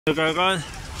There we go guys,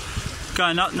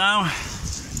 going up now,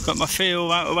 got my feet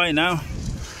all out of the way now.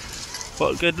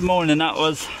 What a good morning that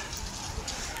was,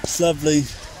 it's lovely.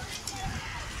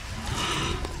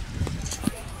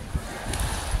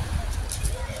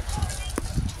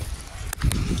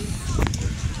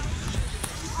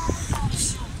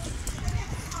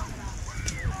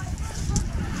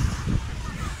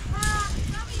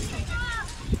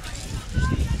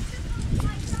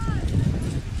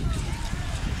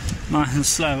 Nice and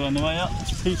slow on the way up,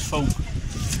 it's peaceful.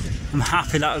 I'm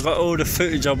happy that I got all the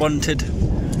footage I wanted.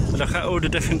 Look at all the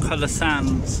different colour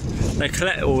sands. They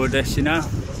collect all of this, you know.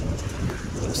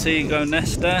 See you go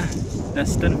nest there,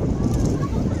 nesting.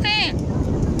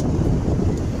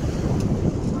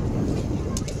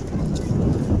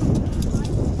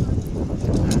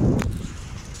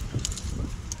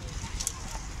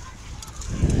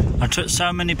 I took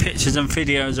so many pictures and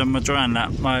videos on my drone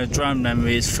that my drone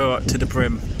memory is full up to the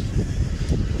brim.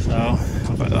 So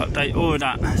I've got to update all of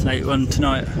that later on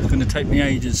tonight. It's going to take me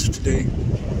ages to do.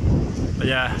 But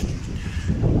yeah,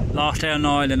 last day on the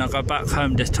island. I go back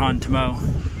home this time tomorrow.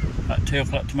 At 2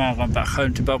 o'clock tomorrow, I'm going back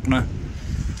home to Bognor.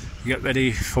 Get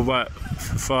ready for work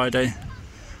for Friday.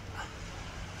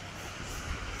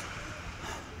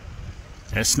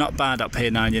 It's not bad up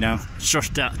here now, you know. It's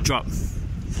just that drop.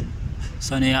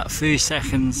 It's only at 3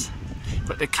 seconds.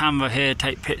 Got the camera here,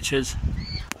 take pictures.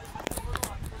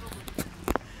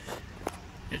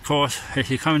 Of course, if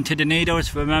you're coming to the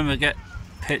Needles, remember get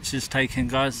pictures taken,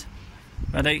 guys.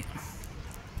 Ready?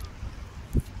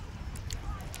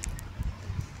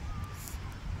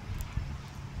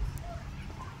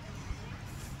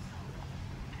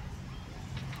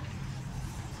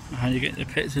 How you get the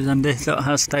pictures on this, look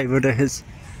how stable it is.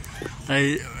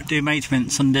 They do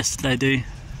maintenance on this, they do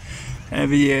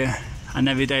every year, and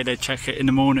every day they check it in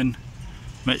the morning,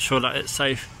 make sure that it's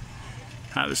safe,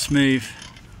 that was smooth.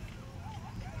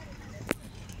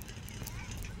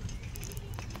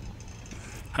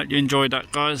 Hope you enjoyed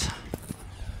that, guys.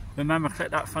 Remember,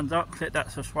 click that thumbs up, click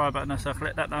that subscribe button, also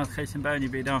click that notification bell and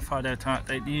you'll be notified every time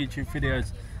I update the YouTube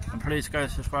videos. And please go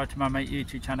subscribe to my mate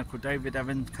YouTube channel called David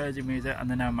Evans, Cozy Music, and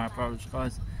the Now My Brothers,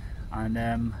 guys.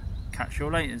 And catch you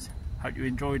all later. Hope you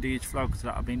enjoyed these vlogs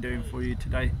that I've been doing for you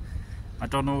today. I've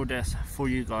done all this for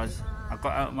you guys. I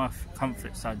got out of my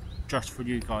comfort zone just for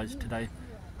you guys today.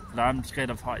 Because I'm scared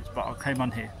of heights, but I came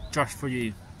on here just for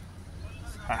you.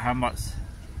 How much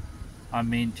I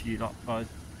mean to you lot, guys,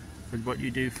 with what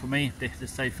you do for me. This is to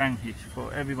say thank you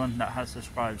for everyone that has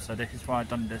subscribed. So this is why I've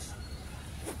done this.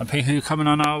 And people who are coming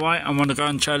on our way and want to go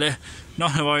on chairlift,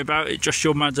 nothing to worry about, it's just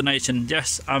your imagination.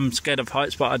 Yes, I'm scared of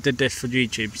heights, but I did this for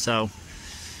YouTube, so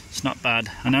it's not bad.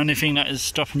 And the only thing that is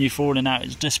stopping you falling out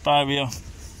is this barrier,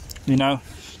 you know.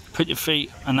 Put your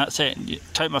feet and that's it. You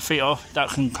take my feet off, that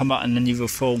can come out and then you will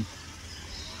fall.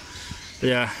 But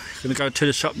yeah, gonna go to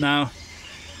the shop now,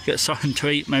 get something to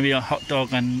eat, maybe a hot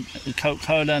dog and a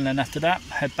Coca-Cola, and then after that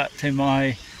head back to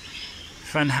my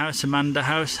friend's house, Amanda's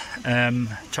house,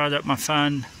 charge up my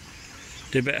phone,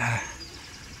 do a bit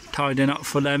of tidying up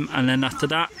for them, and then after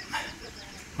that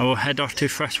I will head off to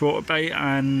Freshwater Bay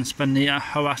and spend the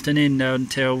whole afternoon there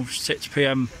until 6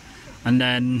 PM and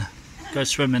then go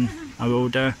swimming. I will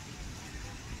do.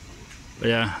 But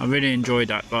yeah, I really enjoyed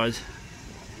that, guys.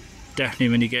 Definitely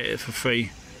when you get it for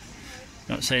free.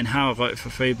 Not saying how I got it for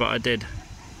free, but I did,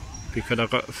 because I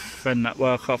got a friend that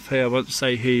work up here. I won't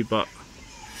say who, but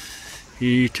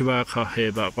he used to work up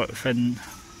here, but I've got a friend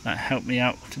that helped me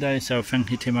out today, so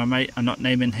thank you to my mate. I'm not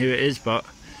naming who it is, but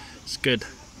it's good.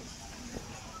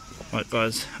 Right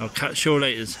guys, I'll catch you all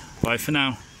later. Bye for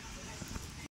now.